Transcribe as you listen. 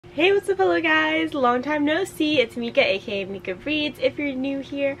Hey, what's up, hello guys, long time no see. It's Mika, aka Mika Reads. If you're new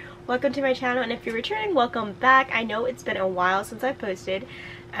here, welcome to my channel, and if you're returning, welcome back. I know it's been a while since I posted,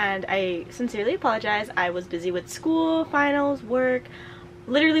 and I sincerely apologize. I was busy with school, finals, work,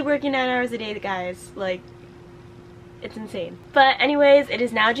 literally working 9 hours a day, guys. Like, it's insane. But anyways, it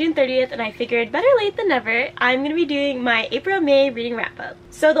is now June 30th, and I figured better late than never. I'm gonna be doing my April-May reading wrap-up.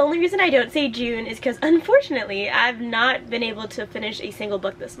 So the only reason I don't say June is because unfortunately I've not been able to finish a single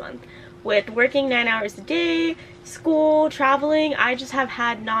book this month. With working 9 hours a day, school, traveling, I just have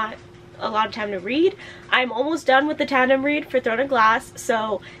had not a lot of time to read. I'm almost done with the tandem read for Throne of Glass,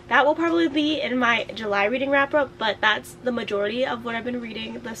 so that will probably be in my July reading wrap-up, but that's the majority of what I've been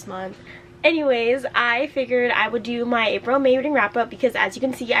reading this month. Anyways, I figured I would do my April-May reading wrap-up because, as you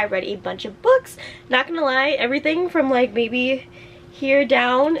can see, I read a bunch of books. Not gonna lie, everything from like maybe here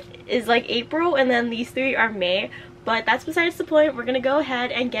down is like April, and then these three are May, but that's besides the point. We're gonna go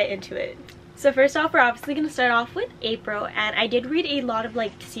ahead and get into it. So first off, we're obviously gonna start off with April, and I did read a lot of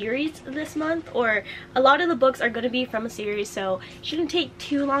like series this month, or a lot of the books are gonna be from a series, so it shouldn't take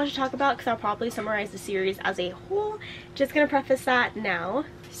too long to talk about because I'll probably summarize the series as a whole. Just gonna preface that now.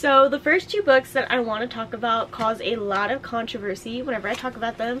 So the first two books that I want to talk about cause a lot of controversy whenever I talk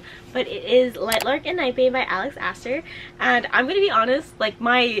about them, but it is Lightlark and Nightbane by Alex Astor, and I'm gonna be honest, like,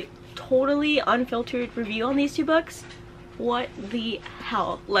 my totally unfiltered review on these two books, what the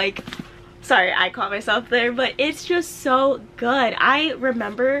hell, like, sorry I caught myself there, but it's just so good. I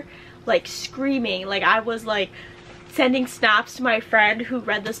remember like screaming, like I was like sending snaps to my friend who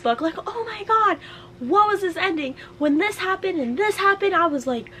read this book, like, oh my god, what was this ending? When this happened and this happened, I was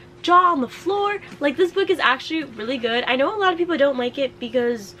like jaw on the floor. Like, this book is actually really good. I know a lot of people don't like it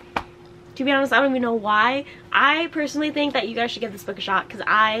because, to be honest, I don't even know why. I personally think that you guys should give this book a shot because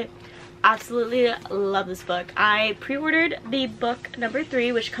I absolutely love this book. I pre-ordered the book number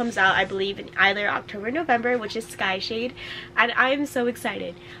 3, which comes out I believe in either October or November, which is Skyshade, and I am so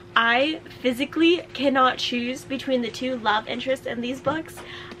excited. I physically cannot choose between the two love interests in these books.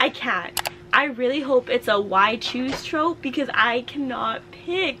 I can't. I really hope it's a why choose trope because I cannot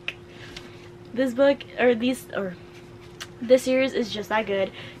pick. This book, or this series is just that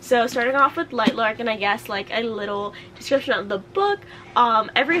good. So starting off with Lightlark, and I guess like a little description of the book.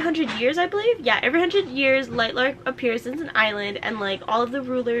 Every 100 years, I believe, yeah, every 100 years Lightlark appears as an island, and like all of the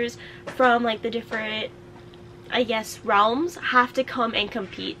rulers from like the different, I guess, realms have to come and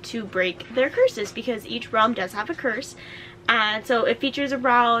compete to break their curses because each realm does have a curse. And so it features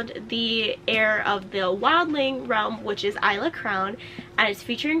around the heir of the wildling realm, which is Isla Crown, and it's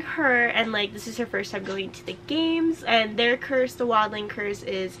featuring her, and like this is her first time going to the games, and their curse, the wildling curse,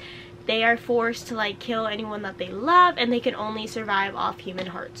 is they are forced to like kill anyone that they love, and they can only survive off human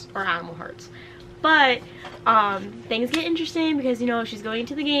hearts or animal hearts. But things get interesting because, you know, she's going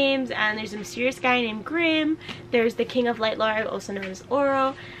to the games, and there's a mysterious guy named Grim, there's the king of Lightlark, also known as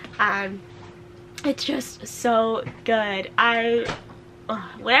Oro, and it's just so good.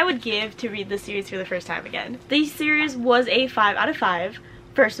 What I would give to read this series for the first time again. This series was a 5 out of 5.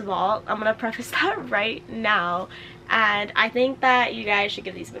 First of all, I'm gonna preface that right now, and I think that you guys should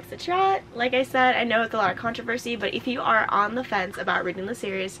give these books a shot. Like I said, I know it's a lot of controversy, but if you are on the fence about reading the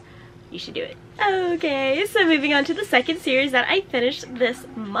series, you should do it. Okay, so moving on to the second series that I finished this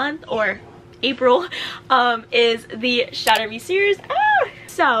month, or April, is the Shatter Me series.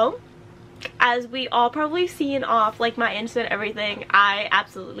 So, as we all probably seen off like my Insta and everything, I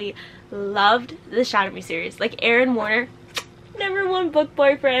absolutely loved the Shatter Me series. Like, Aaron Warner, #1 book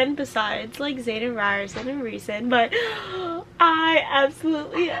boyfriend besides like Zayden Ryerson and Reeson, but I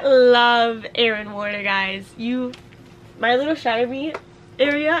absolutely love Aaron Warner, guys. My little Shatter Me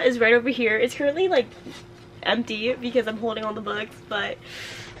area is right over here. It's currently like empty because I'm holding all the books, but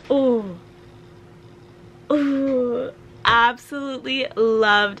ooh, absolutely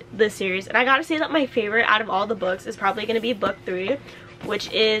loved this series. And I gotta say that my favorite out of all the books is probably gonna be book 3,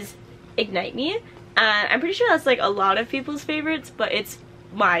 which is Ignite Me, and I'm pretty sure that's like a lot of people's favorites, but it's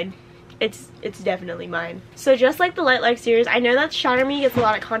mine. It's definitely mine. So just like the Lightlark series, I know that Shatter Me gets a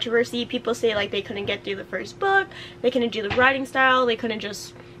lot of controversy. People say like they couldn't get through the first book, they couldn't do the writing style, they couldn't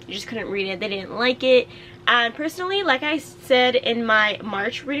you just couldn't read it, they didn't like it. And personally, like I said in my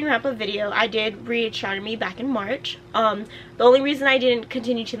March reading wrap-up video, I did read Shatter Me back in March. The only reason I didn't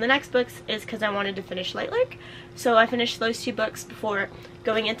continue to the next books is because I wanted to finish Lightlark. So I finished those 2 books before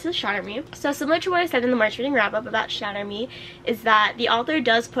going into Shatter Me. So similar to what I said in the March reading wrap-up about Shatter Me, is that the author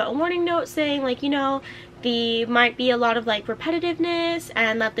does put a warning note saying, like, you know, there might be a lot of like repetitiveness,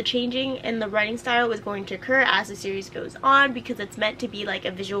 and that the changing in the writing style is going to occur as the series goes on because it's meant to be like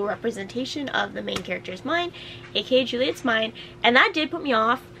a visual representation of the main character's mind, aka Juliet's mind, and that did put me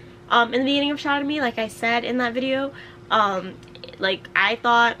off. in the beginning of Shatter Me, like I said in that video. Like I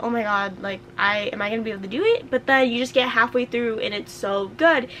thought, oh my god, like am I gonna be able to do it? But then you just get halfway through and it's so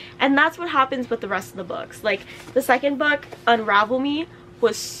good. And that's what happens with the rest of the books. Like the second book, Unravel Me,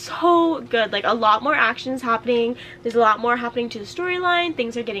 was so good. Like a lot more actions happening, there's a lot more happening to the storyline,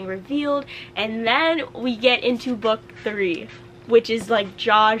 things are getting revealed, and then we get into book 3, which is like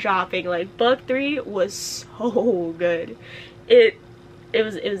jaw-dropping. Like book 3 was so good. It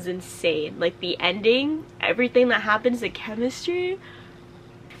was insane. Like the ending, everything that happens, the chemistry.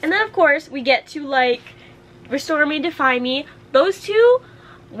 And then of course we get to like Restore Me, Defy Me. Those two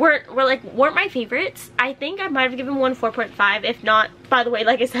weren't my favorites. I think I might have given one 4.5, if not, by the way,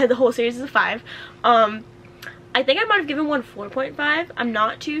 like I said, the whole series is a 5. I think I might have given one 4.5. I'm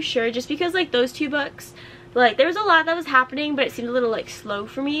not too sure, just because like those two books, like there was a lot that was happening, but it seemed a little like slow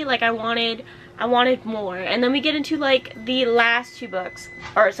for me. Like I wanted more. And then we get into like the last two books,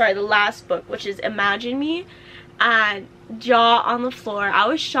 or sorry, the last book, which is Imagine Me, and jaw on the floor. I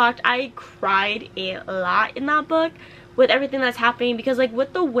was shocked. I cried a lot in that book with everything that's happening, because like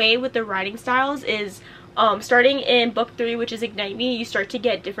with the writing styles is starting in book 3, which is Ignite Me, you start to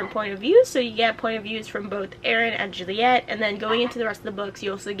get different point of views. So you get point of views from both Aelin and Juliet, and then going into the rest of the books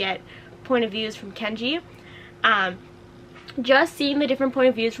you also get point of views from Kenji. Just seeing the different point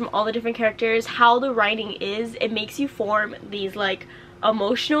of views from all the different characters, how the writing is, it makes you form these like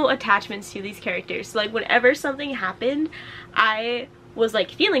emotional attachments to these characters. So like whenever something happened, I was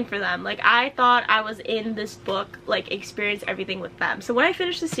like feeling for them. Like I thought I was in this book, like experienced everything with them. So when I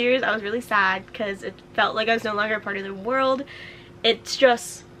finished the series, I was really sad because it felt like I was no longer a part of their world. It's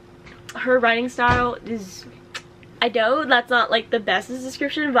just, her writing style is, I know that's not like the best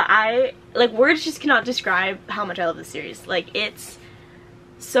description, but words just cannot describe how much I love this series. Like it's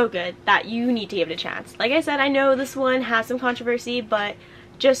so good that you need to give it a chance. Like I said, I know this one has some controversy, but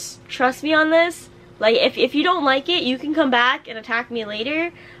just trust me on this. Like if you don't like it, you can come back and attack me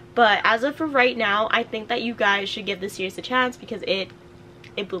later, but as of for right now, I think that you guys should give this series a chance, because it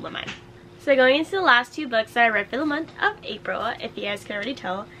blew my mind. So going into the last two books that I read for the month of April, if you guys can already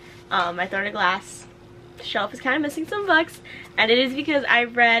tell, my Throne of Glass shelf is kind of missing some books, and it is because I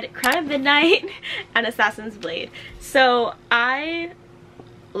read Crown of Midnight and Assassin's Blade. So I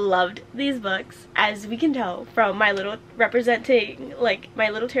loved these books, as we can tell from my little representing, like my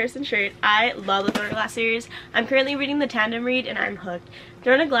little Terracin shirt. I love the Throne of Glass series. I'm currently reading the tandem read and I'm hooked.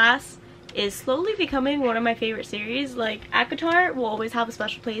 Throne of Glass is slowly becoming one of my favorite series. Like ACOTAR will always have a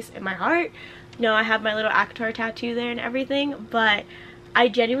special place in my heart. You know, I have my little ACOTAR tattoo there and everything, but I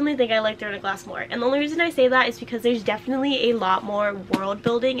genuinely think I like Throne of Glass more. And the only reason I say that is because there's definitely a lot more world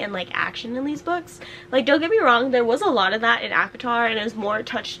building and like action in these books. Like don't get me wrong, there was a lot of that in ACOTAR, and it was more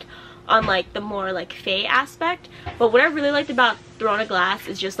touched on like the more like fae aspect. But what I really liked about Throne of Glass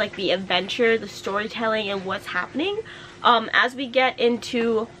is just like the adventure, the storytelling, and what's happening. As we get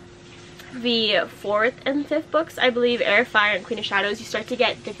into the 4th and 5th books, I believe, Air of Fire and Queen of Shadows, you start to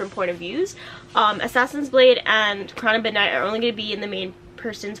get different point of views. Assassin's Blade and Crown of Midnight are only going to be in the main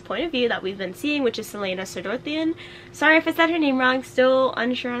person's point of view that we've been seeing, which is celaena sardothien. Sorry if I said her name wrong, still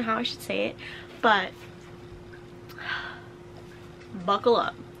unsure on how I should say it, but buckle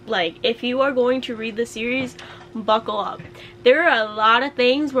up. Like if you are going to read the series, buckle up. There are a lot of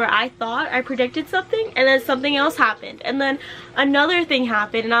things where I thought I predicted something and then something else happened, and then another thing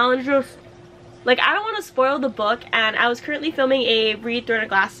happened, and I was just like, I don't want to spoil the book. And I was currently filming a Read Throne of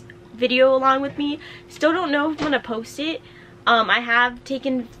Glass video along with me. Still don't know if I'm gonna post it. I have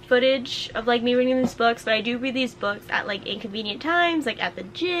taken footage of like me reading these books, but I do read these books at like inconvenient times, like at the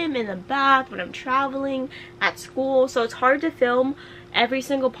gym, in the bath, when I'm traveling, at school, so it's hard to film every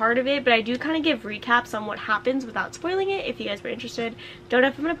single part of it. But I do kind of give recaps on what happens without spoiling it. If you guys were interested, don't know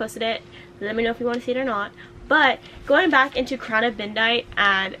if I'm gonna post it, let me know if you want to see it or not. But going back into Crown of Midnight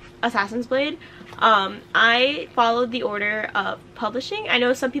and Assassin's Blade, I followed the order of publishing. I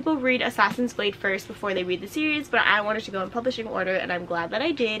know some people read Assassin's Blade first before they read the series, but I wanted to go in publishing order, and I'm glad that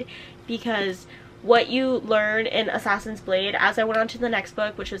I did, because what you learn in Assassin's Blade, as I went on to the next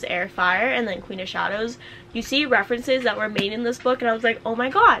book, which was Air of Fire and then Queen of Shadows, you see references that were made in this book, and I was like, oh my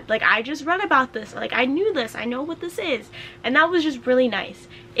god, like I just read about this, like I knew this, I know what this is, and that was just really nice.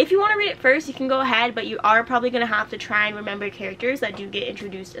 If you want to read it first, you can go ahead, but you are probably going to have to try and remember characters that do get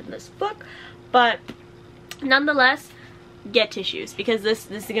introduced in this book. But nonetheless, get tissues, because this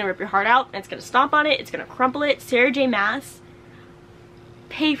is going to rip your heart out, and it's going to stomp on it, it's going to crumple it. Sarah J. Maas,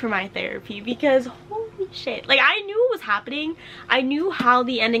 pay for my therapy, because holy shit. Like, I knew what was happening. I knew how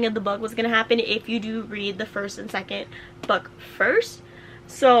the ending of the book was going to happen if you do read the first and second book first.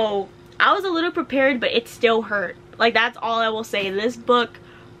 So I was a little prepared, but it still hurt. Like, that's all I will say. This book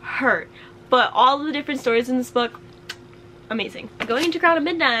hurt. But all the different stories in this book, amazing. Going into Crown of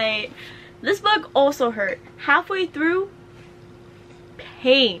Midnight, this book also hurt. Halfway through,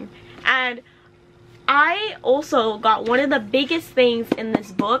 pain. And I also got one of the biggest things in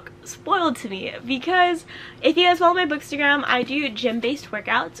this book spoiled to me, because if you guys follow my bookstagram, I do gym-based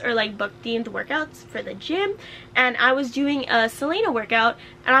workouts, or like book-themed workouts for the gym, and I was doing a Celaena workout,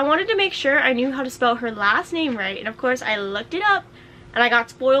 and I wanted to make sure I knew how to spell her last name right, and of course I looked it up, and I got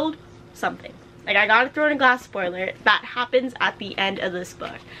spoiled something. Like, I got a thrown in glass spoiler that happens at the end of this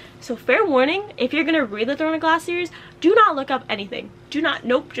book. So fair warning, if you're gonna read the Thrown in Glass series, do not look up anything. Do not,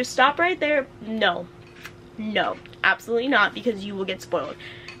 nope, just stop right there. No, absolutely not, because you will get spoiled.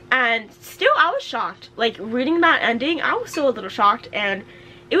 And still, I was shocked. Like, reading that ending, I was still a little shocked, and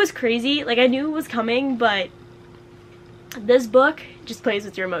it was crazy. Like, I knew it was coming, but this book just plays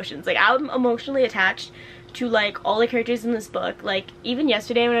with your emotions. Like, I'm emotionally attached to like all the characters in this book. Like, even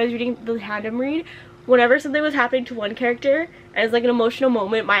yesterday when I was reading the tandem read, whenever something was happening to one character as like an emotional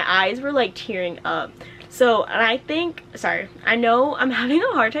moment, my eyes were like tearing up. So, and I think, sorry, I know I'm having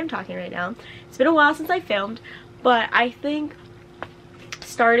a hard time talking right now. It's been a while since I filmed, but I think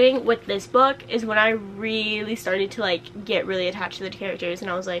starting with this book is when I really started to like get really attached to the characters, and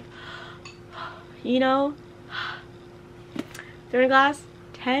I was like, you know, Thrown in Glass,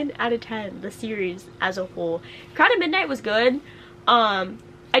 10 out of 10, the series as a whole. Crown of Midnight was good.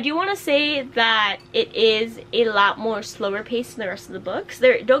 I do want to say that it is a lot more slower paced than the rest of the books.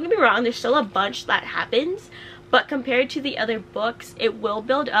 Don't get me wrong, there's still a bunch that happens, but compared to the other books, it will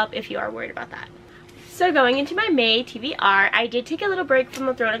build up if you are worried about that. So going into my May TBR, I did take a little break from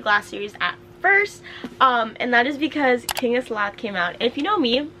the Throne of Glass series at first, and that is because King of Sloth came out. And if you know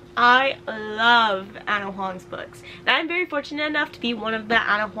me, I love Anna Huang's books, and I'm very fortunate enough to be one of the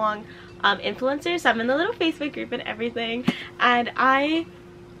Anna Huang influencers. So I'm in the little Facebook group and everything, and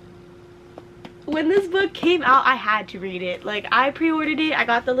when this book came out, I had to read it. Like, I pre-ordered it, I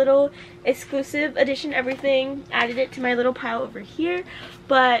got the little exclusive edition, everything, added it to my little pile over here,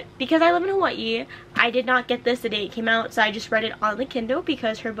 but because I live in Hawaii, I did not get this the day it came out, so I just read it on the Kindle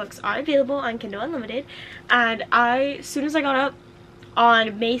because her books are available on Kindle Unlimited. And as soon as I got up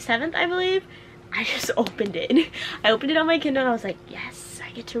on May 7th, I believe, I just opened it. I opened it on my Kindle and I was like, yes,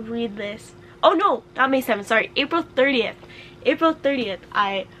 I get to read this. Oh no, not May 7th, sorry, April 30th. April 30th,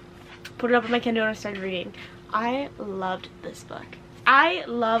 I put it up on my Kindle and I started reading. I loved this book. I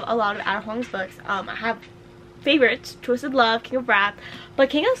love a lot of Anna Huang's books. I have favorites, Twisted Love, King of Wrath,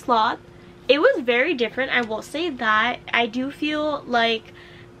 but King of Sloth, it was very different. I will say that. I do feel like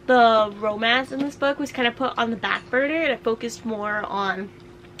the romance in this book was kind of put on the back burner, and it focused more on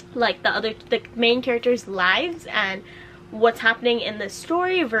like the main characters' lives and what's happening in the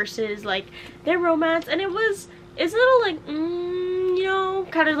story versus like their romance. And it's a little like you know,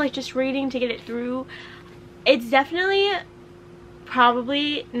 kind of like just reading to get it through. It's definitely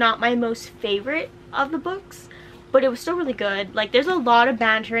probably not my most favorite of the books, but it was still really good. Like, there's a lot of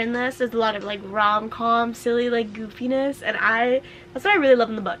banter in this. There's a lot of like rom-com, silly like goofiness, and that's what I really love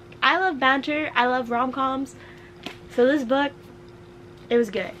in the book. I love banter, I love rom-coms, so this book, it was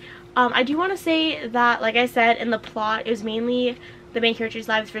good. I do want to say that, like I said, in the plot, it was mainly the main characters'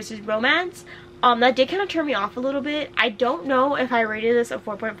 lives versus romance. That did kind of turn me off a little bit. I don't know if I rated this a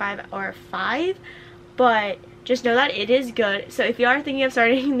 4.5 or a 5, but just know that it is good. So if you are thinking of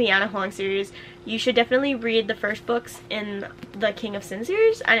starting the Anna Huang series, you should definitely read the first books in the King of Sin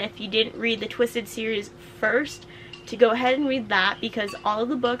series, and if you didn't read the Twisted series first, to go ahead and read that, because all of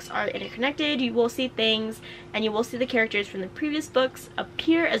the books are interconnected. You will see things, and you will see the characters from the previous books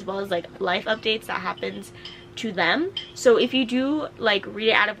appear, as well as like life updates that happens to them. So if you do like read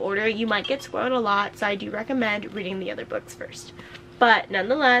it out of order, you might get spoiled a lot, so I do recommend reading the other books first. But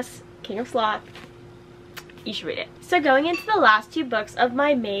nonetheless, King of Sloth, you should read it. So going into the last two books of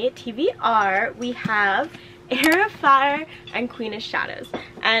my May TBR, we have Heir of Fire and Queen of Shadows,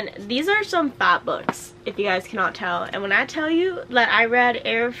 and these are some fat books, if you guys cannot tell. And when I tell you that I read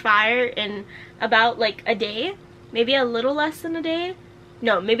Heir of Fire in about like a day, maybe a little less than a day,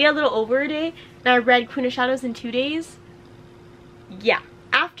 no, maybe a little over a day, and I read Queen of Shadows in 2 days, yeah.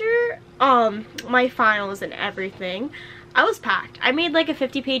 After my finals and everything, I was packed. I made like a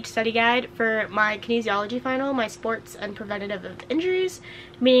 50-page study guide for my kinesiology final, my sports and preventative of injuries,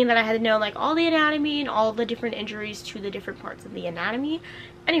 meaning that I had to know like all the anatomy and all the different injuries to the different parts of the anatomy.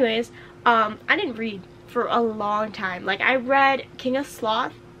 Anyways, I didn't read for a long time. Like, I read King of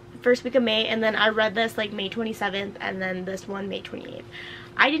Sloth first week of May, and then I read this like May 27th, and then this one May 28th.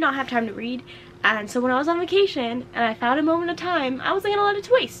 I did not have time to read, and so when I was on vacation and I found a moment of time, I wasn't gonna let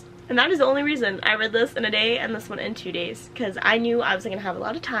it waste. And that is the only reason I read this in a day and this one in 2 days, because I knew I was gonna have a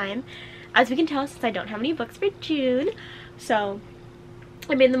lot of time, as we can tell since I don't have any books for June. So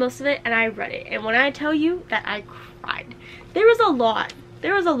I made the most of it and I read it, and when I tell you that I cried, there was a lot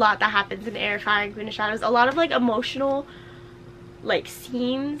that happens in Air, Fire, and Queen of Shadows. A lot of like emotional like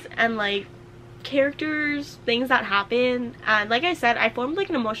scenes and like characters, things that happen, and like I said, I formed like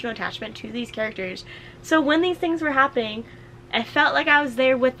an emotional attachment to these characters. So when these things were happening, I felt like I was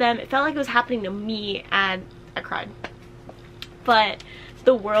there with them. It felt like it was happening to me, and I cried. But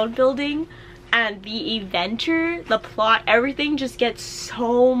the world building and the adventure, the plot, everything just gets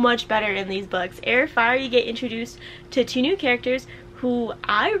so much better in these books. Air, Fire, you get introduced to 2 new characters who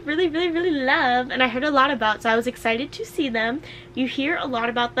I really love and I heard a lot about, so I was excited to see them. You hear a lot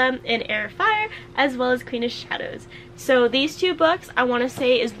about them in Air, Fire as well as Queen of Shadows. So these 2 books, I want to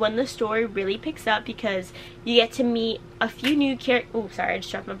say, is when the story really picks up, because you get to meet a few new oh sorry, I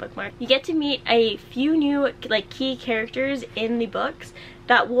just dropped my bookmark. You get to meet a few new like key characters in the books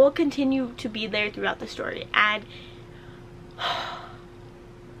that will continue to be there throughout the story, and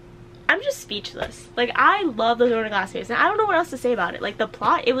I'm just speechless. Like, I love the Throne of Glass series, and I don't know what else to say about it. Like, the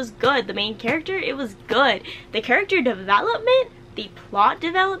plot, it was good. The main character, it was good. The character development, the plot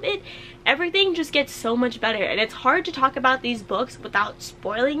development, everything just gets so much better. And it's hard to talk about these books without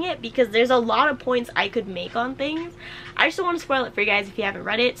spoiling it, because there's a lot of points I could make on things. I just don't want to spoil it for you guys if you haven't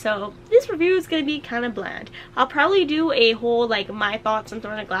read it, so this review is going to be kind of bland. I'll probably do a whole like my thoughts on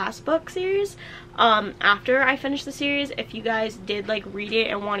Throne of Glass book series after I finish the series. If you guys did like read it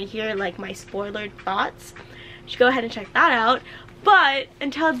and want to hear like my spoilered thoughts, you should go ahead and check that out. But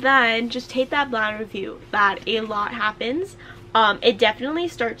until then, just take that bland review that a lot happens. It definitely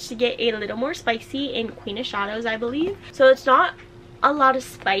starts to get a little more spicy in Queen of Shadows, I believe. So it's not a lot of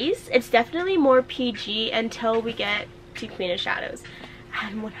spice. It's definitely more PG until we get to Queen of Shadows.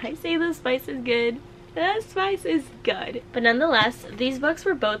 And when I say the spice is good, the spice is good. But nonetheless, these books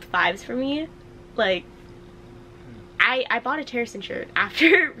were both 5s for me. Like, I bought a Terracin shirt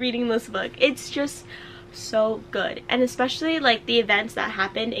after reading this book. It's just so good. And especially like the events that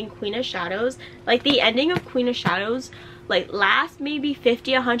happened in Queen of Shadows, like the ending of Queen of Shadows, like last maybe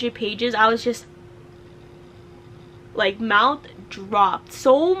 50-100 pages, I was just like mouth dropped.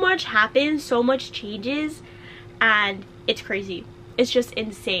 So much happens, so much changes, and it's crazy. It's just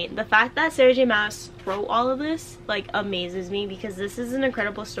insane. The fact that Sarah J. Maas wrote all of this like amazes me, because this is an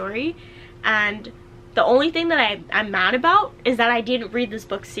incredible story. And the only thing that I'm mad about is that I didn't read this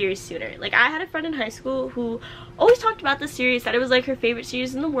book series sooner. Like, I had a friend in high school who always talked about this series, that it was like her favorite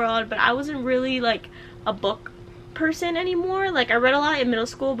series in the world, but I wasn't really like a book person anymore. Like, I read a lot in middle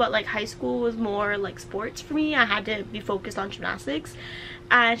school, but like high school was more like sports for me. I had to be focused on gymnastics,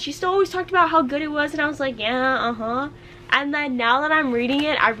 and she still always talked about how good it was, and I was like, yeah, and then now that I'm reading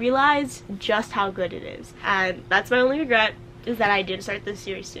it, I realize just how good it is, and that's my only regret, is that I didn't start this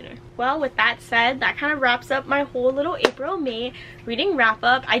series sooner. Well, with that said, that kind of wraps up my whole little April-May reading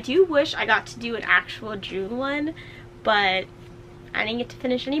wrap-up. I do wish I got to do an actual June one, but I didn't get to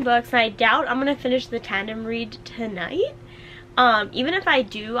finish any books, and I doubt I'm gonna finish the tandem read tonight. Even if I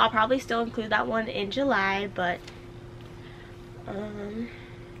do, I'll probably still include that one in July, but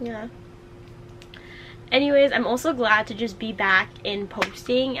yeah. Anyways, I'm also glad to just be back in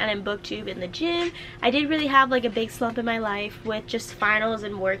posting and in booktube in the gym. I did really have like a big slump in my life with just finals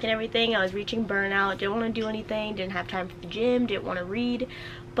and work and everything. I was reaching burnout, didn't want to do anything, didn't have time for the gym, didn't want to read.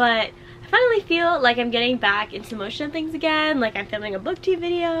 But I finally feel like I'm getting back into motion of things again. Like, I'm filming a booktube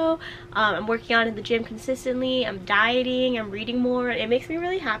video, I'm working out in the gym consistently, I'm dieting, I'm reading more. It makes me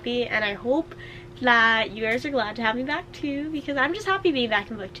really happy, and I hope that you guys are glad to have me back too, because I'm just happy being back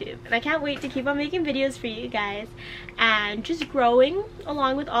in booktube, and I can't wait to keep on making videos for you guys and just growing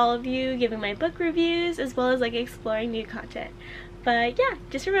along with all of you, giving my book reviews as well as like exploring new content. But yeah,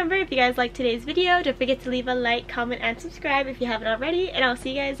 just remember, if you guys liked today's video, don't forget to leave a like, comment, and subscribe if you haven't already, and I'll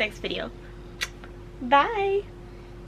see you guys next video. Bye!